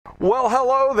Well,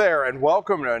 hello there, and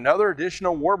welcome to another edition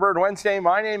of Warbird Wednesday.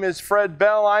 My name is Fred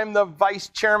Bell. I'm the Vice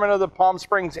Chairman of the Palm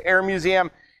Springs Air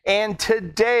Museum, and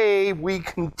today we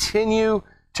continue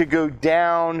to go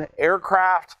down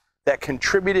aircraft that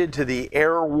contributed to the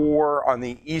air war on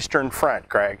the Eastern Front,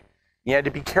 Greg. You had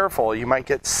to be careful. You might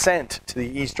get sent to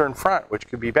the Eastern Front, which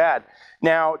could be bad.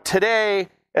 Now, today,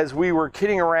 as we were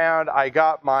kidding around, I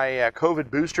got my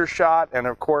COVID booster shot, and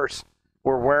of course,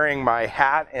 we're wearing my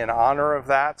hat in honor of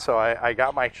that, so I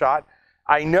got my shot.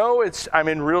 I know I'm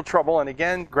in real trouble, and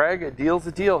again, Greg, a deal's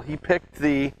a deal. He picked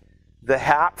the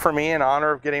hat for me in honor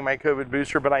of getting my COVID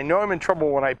booster, but I know I'm in trouble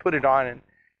when I put it on, and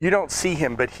you don't see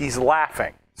him, but he's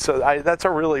laughing. So that's a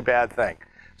really bad thing.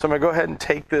 So I'm gonna go ahead and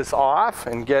take this off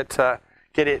and get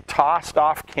it tossed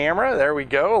off camera. There we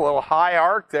go, a little high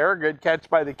arc there, good catch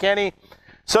by the Kenny.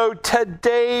 So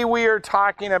today we are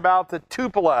talking about the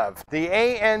Tupolev, the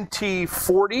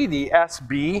ANT-40, the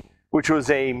SB, which was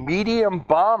a medium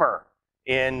bomber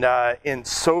in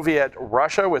Soviet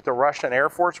Russia with the Russian Air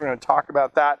Force. We're going to talk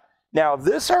about that. Now,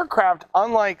 this aircraft,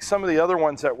 unlike some of the other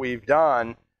ones that we've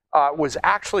done, was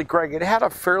actually, Greg, it had a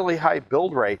fairly high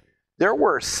build rate. There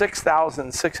were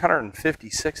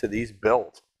 6,656 of these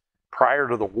built prior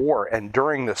to the war and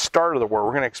during the start of the war.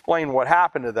 We're going to explain what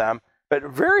happened to them. But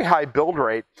very high build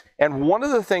rate. And one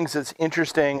of the things that's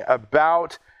interesting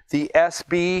about the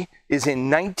SB is in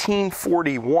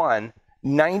 1941,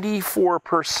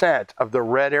 94% of the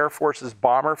Red Air Force's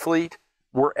bomber fleet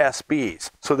were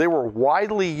SBs. So they were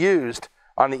widely used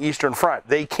on the Eastern Front.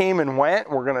 They came and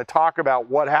went. We're going to talk about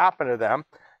what happened to them.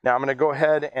 Now I'm going to go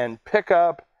ahead and pick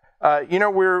up, you know,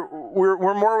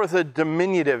 we're more with a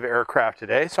diminutive aircraft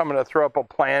today. So I'm going to throw up a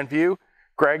plan view.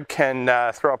 Greg can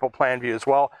throw up a plan view as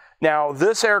well. Now,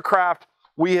 this aircraft,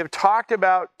 we have talked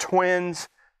about twins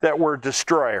that were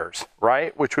destroyers,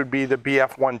 right? Which would be the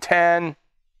BF-110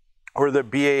 or the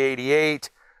BA-88,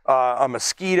 a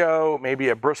Mosquito, maybe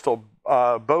a Bristol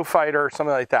Beaufighter,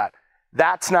 something like that.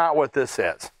 That's not what this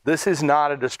is. This is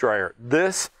not a destroyer.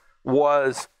 This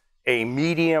was a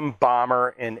medium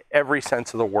bomber in every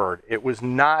sense of the word. It was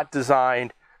not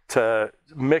designed to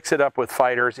mix it up with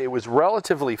fighters. It was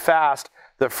relatively fast.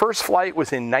 The first flight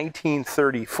was in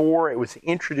 1934. It was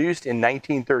introduced in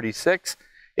 1936.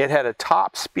 It had a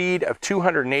top speed of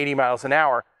 280 miles an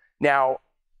hour. Now,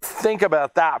 think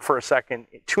about that for a second.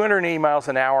 280 miles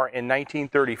an hour in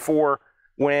 1934,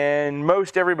 when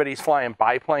most everybody's flying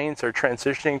biplanes. They're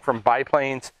transitioning from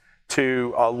biplanes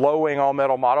to low-wing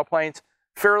all-metal model planes,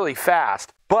 fairly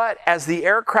fast. But as the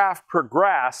aircraft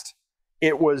progressed,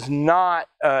 it was not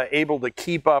able to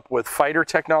keep up with fighter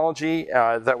technology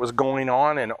that was going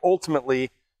on, and ultimately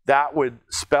that would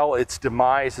spell its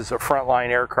demise as a frontline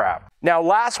aircraft. Now,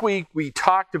 last week we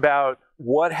talked about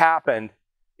what happened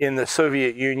in the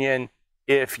Soviet Union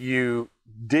if you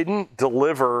didn't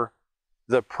deliver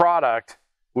the product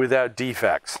without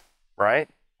defects, right?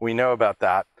 We know about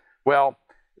that. Well,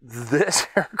 this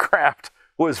aircraft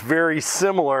was very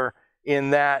similar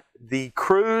in that the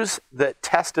crews that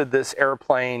tested this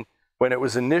airplane when it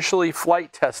was initially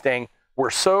flight testing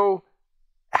were so,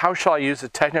 how shall I use a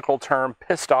technical term,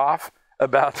 pissed off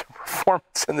about the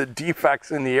performance and the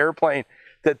defects in the airplane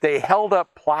that they held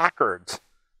up placards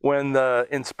when the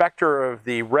inspector of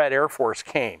the Red Air Force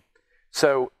came.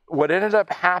 So what ended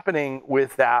up happening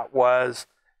with that was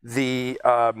the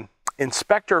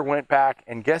inspector went back,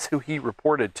 and guess who he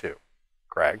reported to,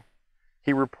 Greg?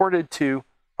 He reported to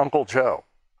Uncle Joe.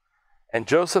 And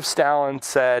Joseph Stalin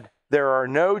said, "There are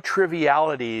no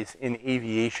trivialities in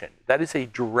aviation." That is a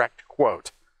direct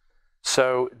quote.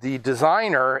 So the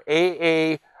designer,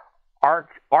 A.A.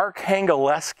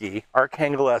 Arkhangelski,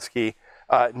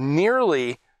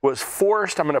 nearly was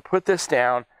forced. I'm going to put this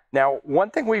down. Now,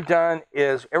 one thing we've done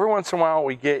is every once in a while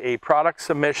we get a product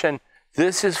submission.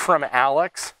 This is from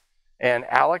Alex. And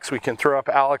Alex, we can throw up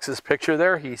Alex's picture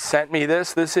there. He sent me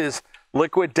this. This is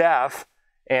Liquid Death.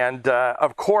 And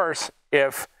of course,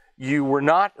 if you were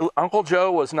not, Uncle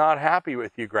Joe was not happy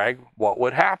with you, Greg, what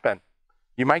would happen?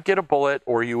 You might get a bullet,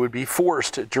 or you would be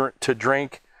forced to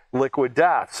drink Liquid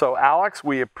Death. So Alex,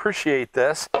 we appreciate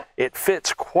this. It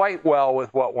fits quite well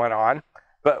with what went on.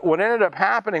 But what ended up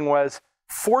happening was,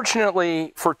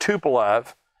 fortunately for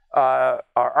Tupolev,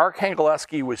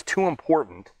 Arkhangelski was too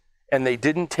important, and they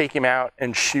didn't take him out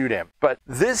and shoot him. But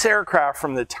this aircraft,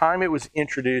 from the time it was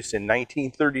introduced in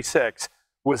 1936,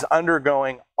 was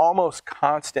undergoing almost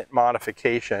constant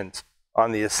modifications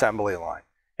on the assembly line.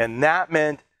 And that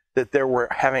meant that they were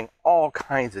having all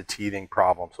kinds of teething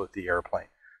problems with the airplane.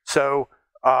 So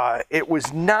it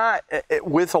was not,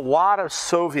 with a lot of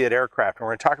Soviet aircraft, and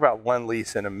we're going to talk about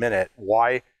Lend-Lease in a minute,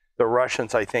 why the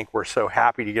Russians, I think, were so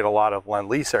happy to get a lot of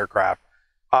Lend-Lease aircraft.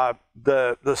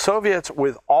 The Soviets,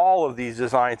 with all of these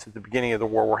designs at the beginning of the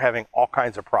war, were having all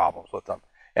kinds of problems with them.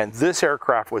 And this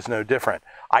aircraft was no different.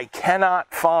 I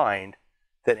cannot find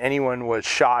that anyone was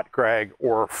shot, Greg,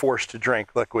 or forced to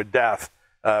drink liquid death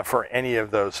for any of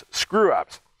those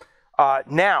screw-ups.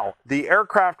 Now, the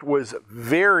aircraft was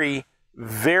very,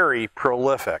 very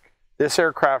prolific. This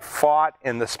aircraft fought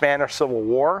in the Spanish Civil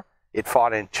War. It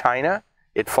fought in China.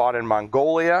 It fought in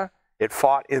Mongolia. It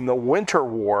fought in the Winter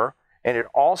War. And it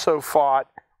also fought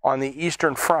on the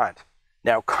Eastern Front.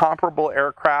 Now, comparable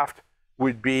aircraft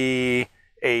would be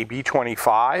a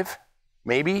B-25,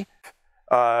 maybe,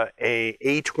 a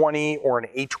A-20 or an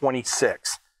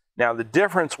A-26. Now, the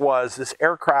difference was this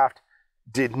aircraft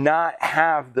did not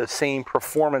have the same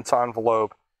performance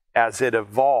envelope as it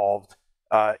evolved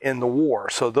in the war.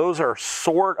 So those are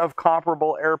sort of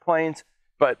comparable airplanes,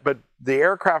 but the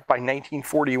aircraft by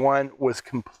 1941 was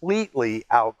completely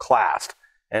outclassed.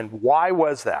 And why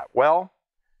was that? Well,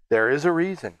 there is a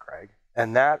reason, Craig.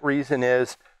 And that reason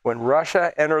is when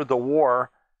Russia entered the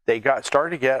war, they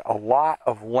started to get a lot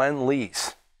of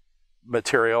Lend-Lease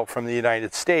material from the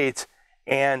United States.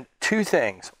 And two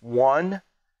things. One,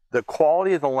 the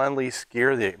quality of the Lend-Lease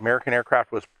gear, the American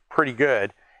aircraft, was pretty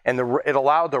good. And it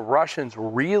allowed the Russians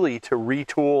really to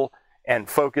retool and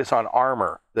focus on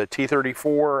armor, the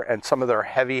T-34 and some of their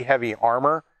heavy, heavy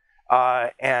armor.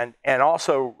 And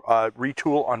also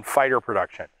retool on fighter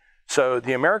production. So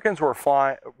the Americans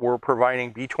were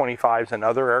providing B-25s and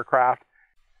other aircraft.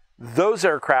 Those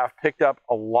aircraft picked up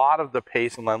a lot of the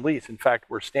pace in Lend-Lease. In fact,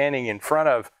 we're standing in front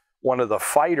of one of the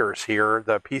fighters here,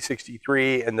 the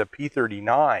P-63 and the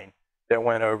P-39 that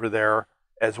went over there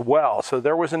as well. So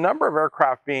there was a number of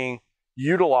aircraft being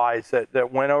utilized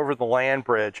that went over the land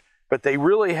bridge, but they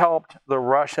really helped the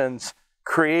Russians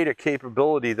create a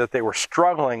capability that they were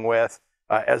struggling with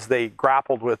as they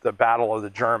grappled with the Battle of the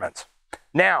Germans.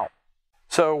 Now,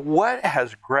 so what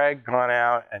has Greg gone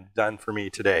out and done for me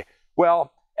today?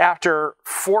 Well, after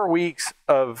 4 weeks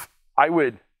of, I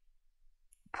would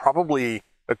probably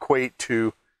equate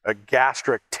to a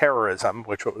gastric terrorism,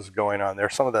 which was going on there.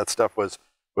 Some of that stuff was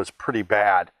pretty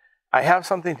bad. I have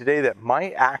something today that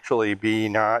might actually be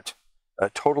not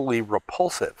totally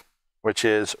repulsive, which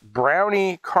is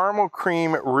brownie caramel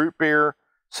cream root beer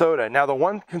soda. Now, the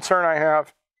one concern I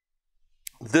have,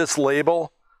 this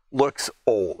label looks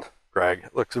old, Greg.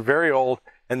 It looks very old,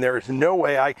 and there is no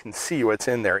way I can see what's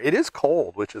in there. It is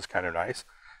cold, which is kind of nice.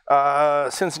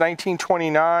 Since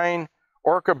 1929,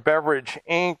 Orca Beverage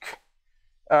Inc.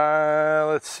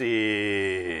 Let's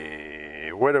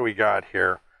see. What do we got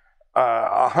here?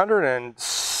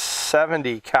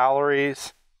 170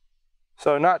 calories,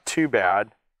 so not too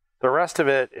bad. The rest of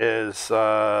it is,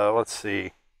 let's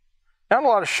see, not a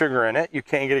lot of sugar in it. You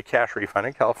can't get a cash refund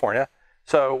in California.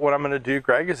 So what I'm going to do,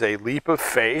 Greg, is a leap of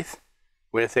faith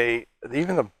with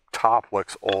even the top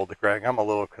looks old, Greg. I'm a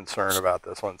little concerned about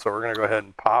this one. So we're going to go ahead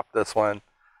and pop this one.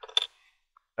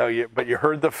 Oh, but you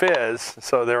heard the fizz.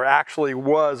 So there actually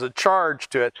was a charge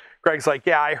to it. Greg's like,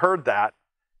 yeah, I heard that.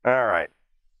 All right.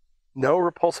 No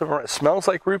repulsive. It smells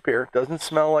like root beer. Doesn't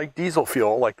smell like diesel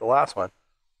fuel like the last one.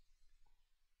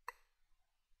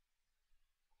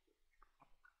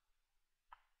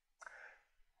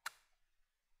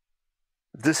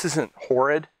 This isn't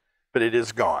horrid, but it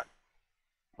is gone.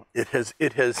 It has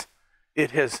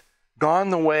gone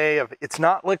the way of, it's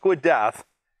not liquid death.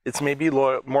 It's maybe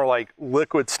more like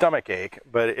liquid stomach ache,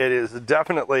 but it is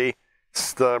definitely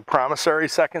the promissory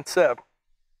second sip.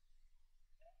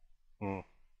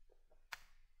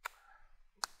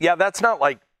 Yeah, that's not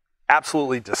like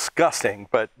absolutely disgusting,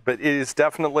 but it is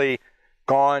definitely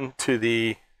gone to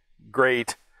the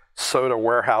great soda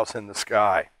warehouse in the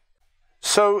sky.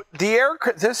 So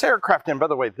this aircraft, and by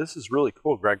the way, this is really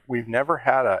cool, Greg. We've never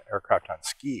had an aircraft on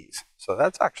skis, so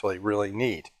that's actually really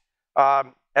neat.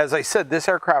 As I said, this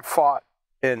aircraft fought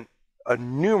in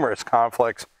numerous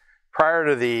conflicts prior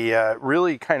to the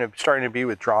really kind of starting to be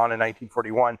withdrawn in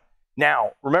 1941.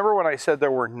 Now, remember when I said there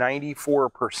were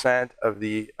 94% of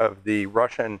the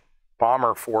Russian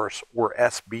bomber force were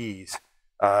SBs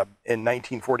in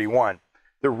 1941?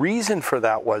 The reason for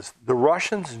that was the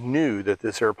Russians knew that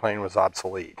this airplane was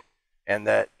obsolete and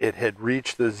that it had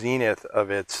reached the zenith of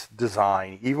its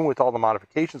design, even with all the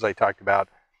modifications I talked about.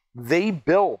 They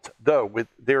built, though, with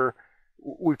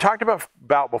we've talked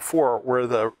about before, where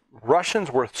the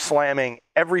Russians were slamming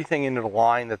everything into the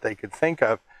line that they could think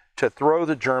of to throw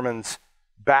the Germans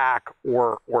back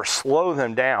or slow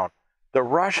them down. The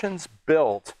Russians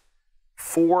built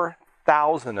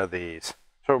 4,000 of these.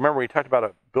 So remember, we talked about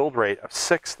a build rate of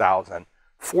 6,000.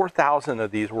 4,000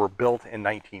 of these were built in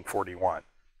 1941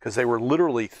 because they were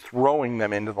literally throwing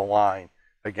them into the line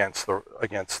against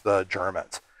the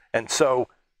Germans. And so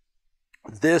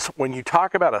this, when you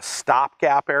talk about a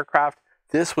stopgap aircraft,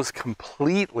 this was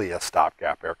completely a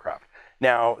stopgap aircraft.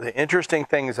 Now, the interesting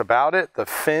things about it, the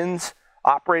Finns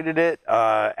operated it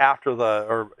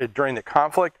during the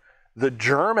conflict. The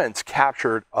Germans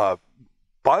captured a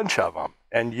bunch of them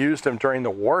and used them during the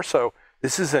war. So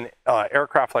this is an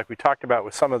aircraft like we talked about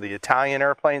with some of the Italian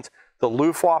airplanes. The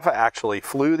Luftwaffe actually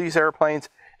flew these airplanes,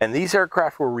 and these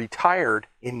aircraft were retired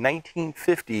in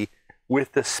 1950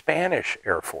 with the Spanish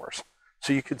Air Force.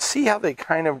 So you could see how they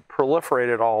kind of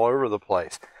proliferated all over the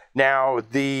place. Now,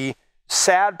 the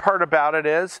sad part about it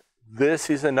is this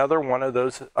is another one of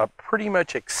those pretty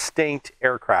much extinct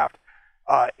aircraft.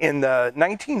 In the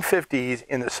 1950s,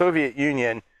 in the Soviet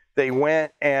Union, they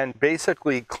went and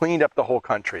basically cleaned up the whole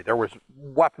country. There was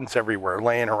weapons everywhere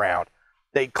laying around.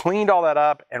 They cleaned all that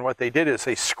up, and what they did is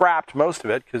they scrapped most of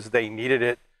it because they needed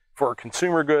it for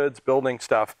consumer goods, building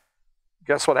stuff.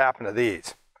 Guess what happened to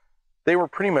these? They were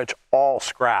pretty much all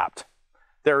scrapped.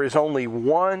 There is only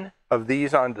one of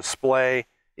these on display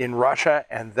in Russia,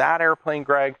 and that airplane,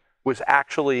 Greg, was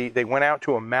actually, they went out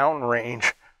to a mountain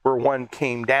range where one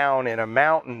came down in a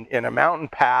mountain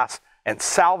pass and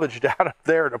salvaged out of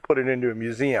there to put it into a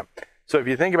museum. So if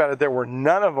you think about it, there were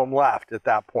none of them left at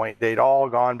that point. They'd all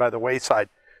gone by the wayside.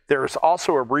 There's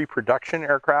also a reproduction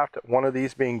aircraft, one of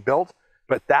these being built,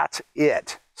 but that's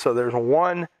it. So there's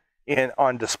one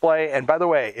on display. And by the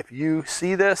way, if you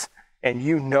see this and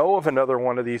you know of another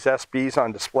one of these SBs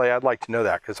on display, I'd like to know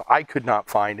that because I could not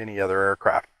find any other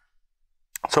aircraft.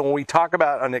 So when we talk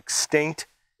about an extinct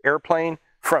airplane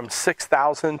from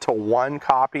 6,000 to one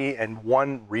copy and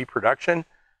one reproduction,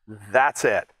 that's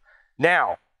it.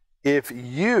 Now, if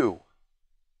you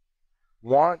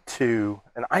want to,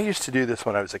 and I used to do this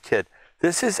when I was a kid,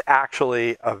 this is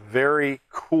actually a very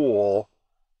cool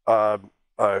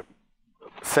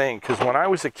thing, because when I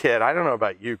was a kid, I don't know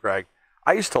about you, Greg,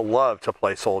 I used to love to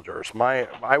play soldiers.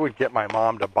 I would get my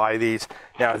mom to buy these.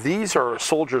 Now, these are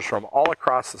soldiers from all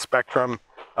across the spectrum.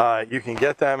 You can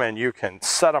get them and you can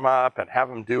set them up and have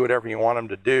them do whatever you want them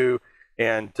to do.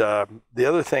 And the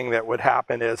other thing that would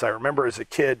happen is, I remember as a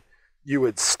kid, you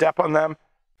would step on them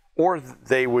or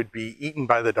they would be eaten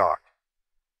by the dog.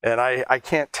 And I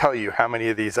can't tell you how many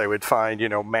of these I would find,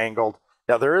 mangled.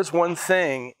 Now, there is one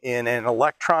thing in an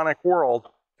electronic world,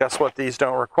 guess what these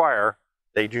don't require?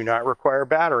 They do not require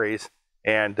batteries,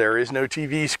 and there is no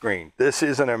TV screen. This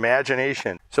is an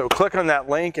imagination. So click on that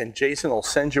link and Jason will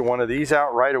send you one of these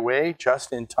out right away,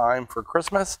 just in time for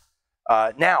Christmas.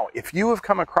 Now, if you have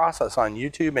come across us on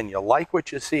YouTube and you like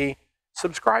what you see,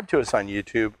 subscribe to us on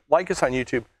YouTube, like us on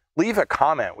YouTube, leave a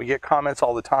comment. We get comments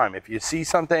all the time. If you see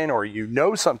something or you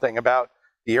know something about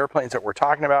the airplanes that we're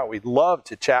talking about, we'd love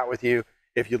to chat with you.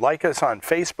 If you like us on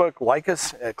Facebook, like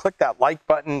us, click that like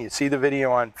button. You see the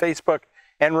video on Facebook.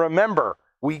 And remember,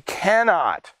 we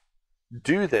cannot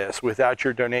do this without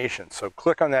your donations. So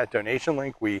click on that donation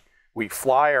link. We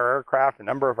fly our aircraft, a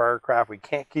number of our aircraft. We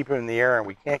can't keep them in the air, and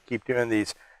we can't keep doing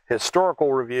these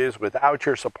historical reviews without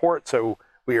your support. So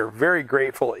we are very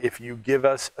grateful if you give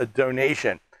us a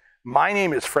donation. My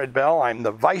name is Fred Bell. I'm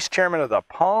the Vice Chairman of the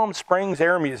Palm Springs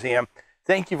Air Museum.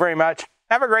 Thank you very much.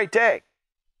 Have a great day.